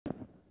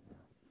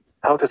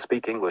How to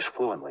speak English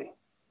fluently.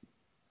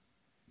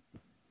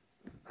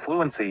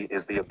 Fluency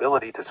is the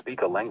ability to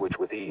speak a language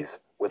with ease,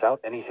 without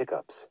any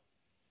hiccups.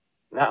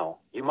 Now,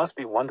 you must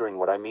be wondering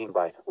what I mean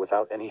by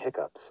without any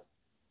hiccups.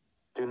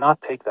 Do not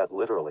take that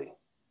literally.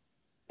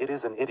 It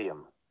is an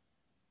idiom.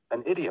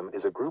 An idiom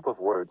is a group of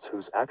words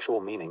whose actual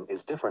meaning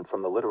is different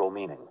from the literal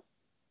meaning.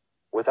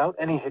 Without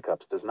any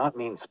hiccups does not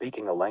mean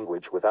speaking a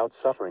language without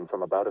suffering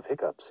from a bout of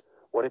hiccups.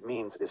 What it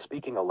means is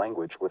speaking a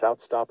language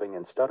without stopping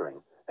and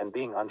stuttering, and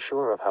being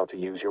unsure of how to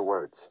use your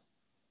words.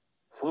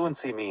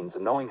 Fluency means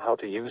knowing how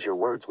to use your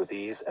words with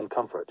ease and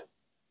comfort.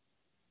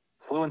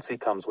 Fluency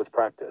comes with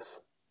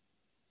practice.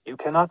 You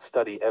cannot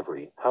study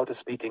every How to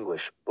Speak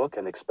English book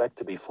and expect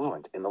to be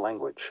fluent in the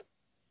language.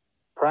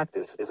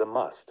 Practice is a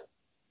must.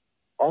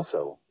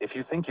 Also, if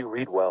you think you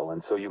read well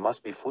and so you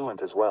must be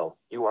fluent as well,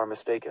 you are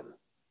mistaken.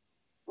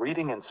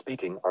 Reading and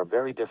speaking are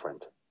very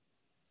different.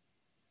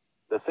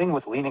 The thing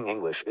with learning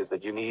English is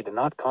that you need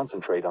not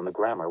concentrate on the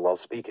grammar while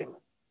speaking.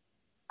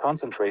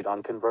 Concentrate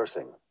on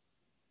conversing.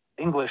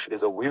 English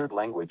is a weird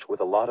language with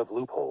a lot of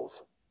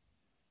loopholes.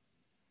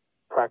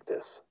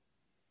 Practice.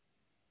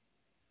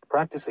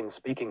 Practicing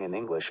speaking in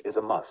English is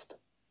a must.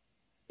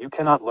 You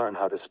cannot learn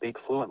how to speak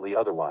fluently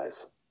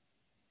otherwise.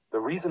 The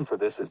reason for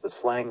this is the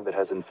slang that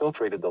has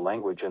infiltrated the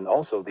language and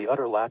also the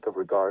utter lack of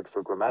regard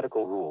for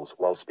grammatical rules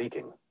while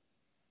speaking.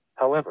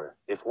 However,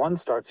 if one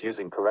starts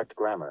using correct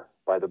grammar,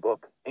 by the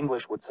book,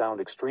 English would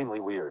sound extremely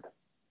weird.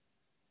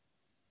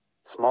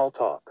 Small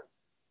talk.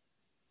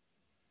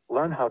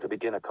 Learn how to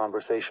begin a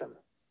conversation.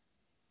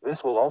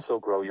 This will also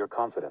grow your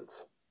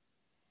confidence.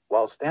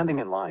 While standing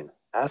in line,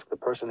 ask the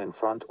person in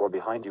front or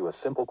behind you a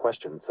simple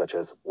question such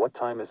as, "What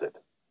time is it?"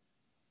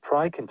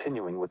 Try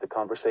continuing with the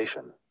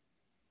conversation.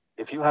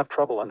 If you have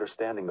trouble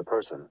understanding the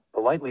person,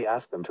 politely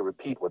ask them to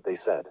repeat what they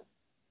said.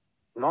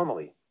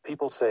 Normally,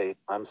 people say,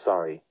 "I'm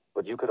sorry,"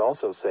 but you could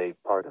also say,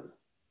 "Pardon."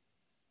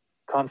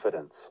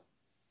 Confidence.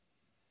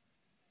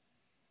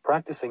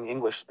 Practicing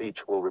English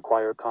speech will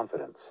require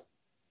confidence.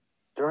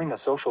 During a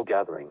social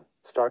gathering,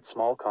 start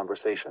small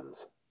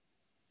conversations.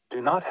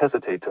 Do not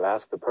hesitate to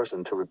ask the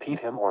person to repeat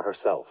him or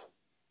herself.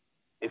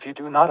 If you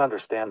do not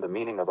understand the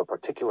meaning of a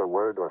particular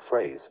word or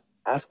phrase,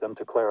 ask them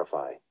to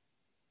clarify.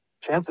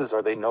 Chances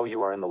are they know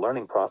you are in the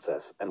learning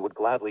process and would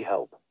gladly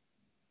help.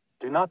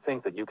 Do not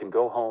think that you can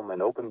go home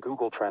and open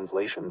Google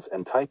Translations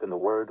and type in the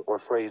word or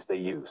phrase they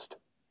used.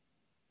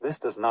 This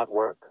does not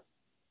work.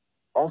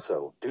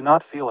 Also, do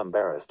not feel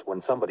embarrassed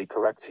when somebody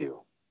corrects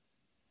you.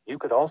 You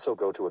could also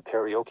go to a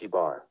karaoke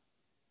bar.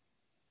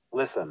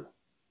 Listen.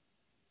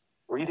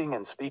 Reading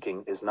and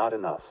speaking is not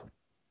enough.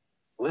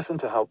 Listen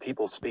to how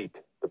people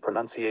speak, the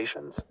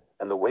pronunciations,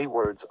 and the way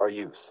words are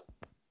used.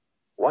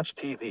 Watch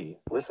TV,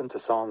 listen to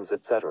songs,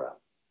 etc.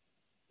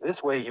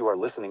 This way you are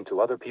listening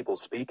to other people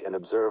speak and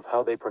observe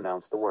how they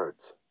pronounce the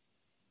words.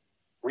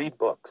 Read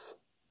books.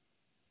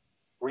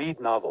 Read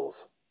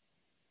novels.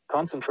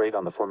 Concentrate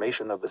on the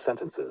formation of the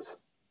sentences.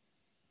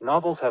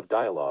 Novels have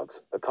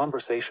dialogues, a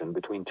conversation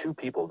between two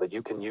people that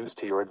you can use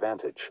to your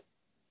advantage.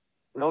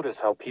 Notice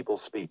how people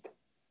speak.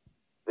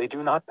 They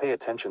do not pay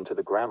attention to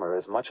the grammar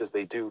as much as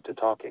they do to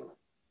talking.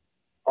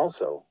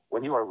 Also,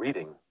 when you are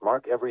reading,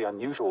 mark every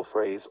unusual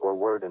phrase or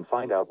word and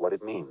find out what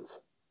it means.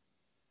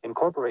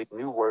 Incorporate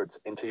new words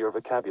into your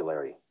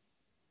vocabulary.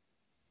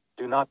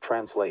 Do not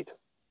translate.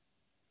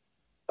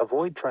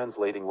 Avoid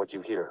translating what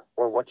you hear,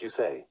 or what you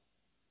say.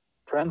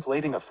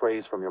 Translating a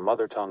phrase from your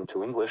mother tongue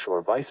to English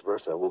or vice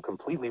versa will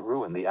completely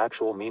ruin the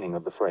actual meaning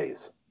of the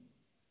phrase.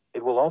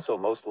 It will also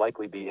most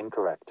likely be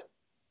incorrect.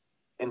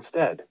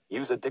 Instead,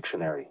 use a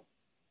dictionary.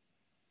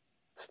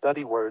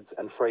 Study words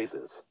and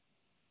phrases.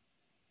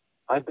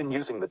 I've been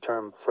using the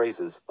term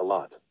phrases a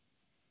lot.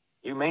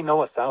 You may know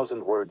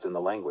 1,000 words in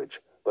the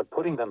language, but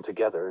putting them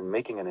together and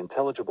making an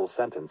intelligible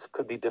sentence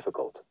could be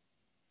difficult.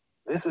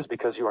 This is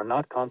because you are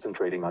not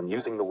concentrating on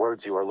using the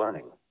words you are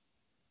learning.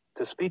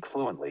 To speak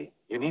fluently,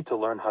 you need to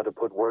learn how to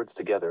put words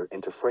together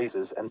into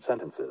phrases and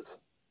sentences.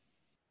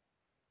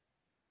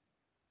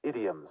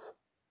 Idioms.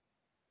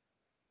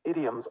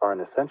 Idioms are an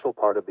essential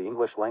part of the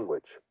English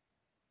language.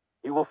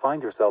 You will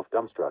find yourself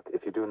dumbstruck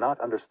if you do not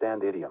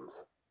understand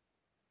idioms.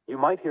 You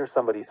might hear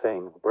somebody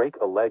saying, "break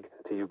a leg,"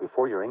 to you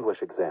before your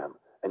English exam,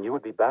 and you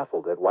would be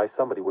baffled at why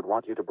somebody would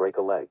want you to break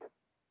a leg.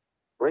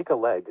 Break a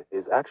leg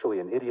is actually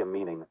an idiom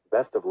meaning,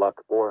 "best of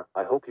luck," or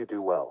 "I hope you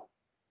do well."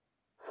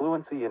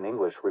 Fluency in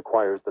English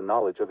requires the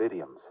knowledge of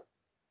idioms.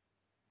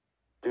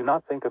 Do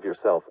not think of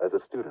yourself as a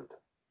student.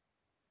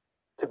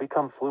 To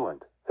become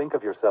fluent, think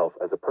of yourself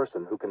as a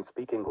person who can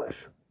speak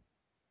English.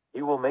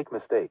 You will make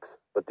mistakes,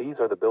 but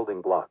these are the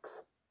building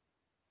blocks.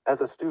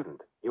 As a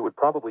student, you would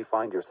probably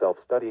find yourself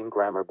studying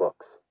grammar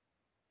books.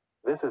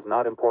 This is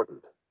not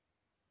important.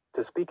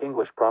 To speak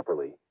English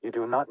properly, you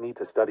do not need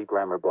to study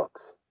grammar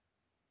books.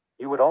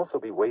 You would also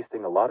be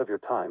wasting a lot of your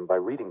time by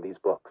reading these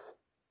books.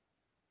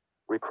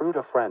 Recruit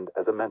a friend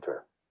as a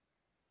mentor.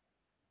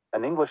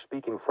 An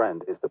English-speaking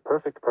friend is the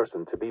perfect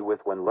person to be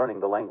with when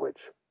learning the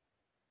language.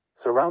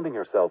 Surrounding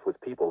yourself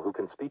with people who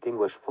can speak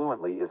English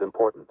fluently is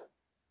important.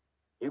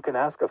 You can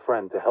ask a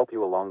friend to help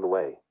you along the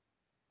way.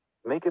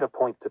 Make it a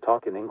point to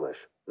talk in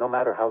English, no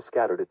matter how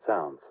scattered it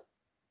sounds.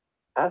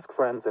 Ask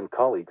friends and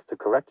colleagues to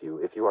correct you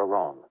if you are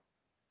wrong.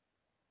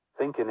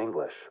 Think in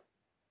English.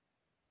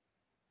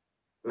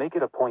 Make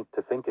it a point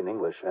to think in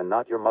English and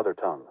not your mother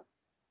tongue.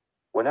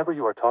 Whenever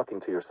you are talking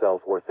to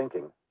yourself or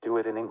thinking, do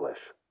it in English.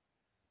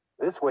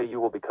 This way you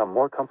will become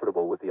more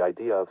comfortable with the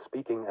idea of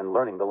speaking and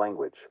learning the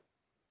language.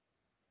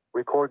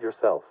 Record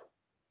yourself.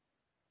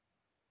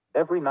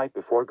 Every night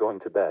before going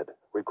to bed,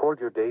 record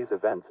your day's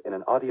events in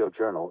an audio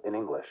journal in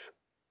English.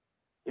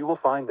 You will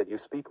find that you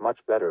speak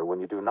much better when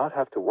you do not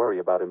have to worry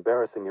about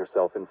embarrassing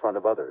yourself in front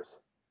of others.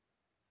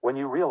 When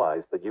you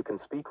realize that you can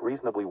speak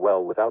reasonably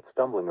well without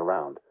stumbling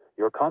around,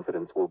 your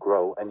confidence will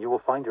grow and you will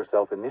find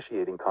yourself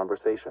initiating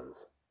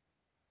conversations.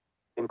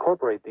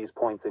 Incorporate these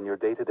points in your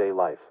day-to-day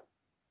life.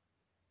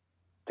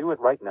 Do it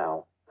right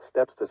now.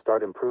 Steps to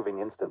start improving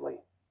instantly.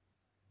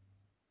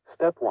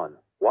 Step 1.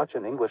 Watch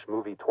an English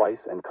movie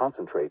twice and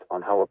concentrate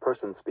on how a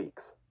person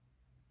speaks.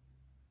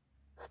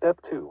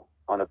 Step 2.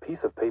 On a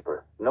piece of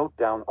paper, note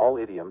down all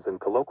idioms and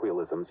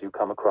colloquialisms you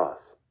come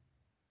across.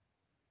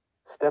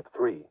 Step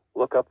 3.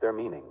 Look up their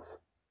meanings.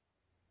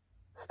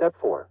 Step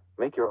 4.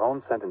 Make your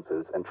own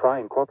sentences and try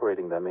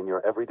incorporating them in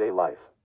your everyday life.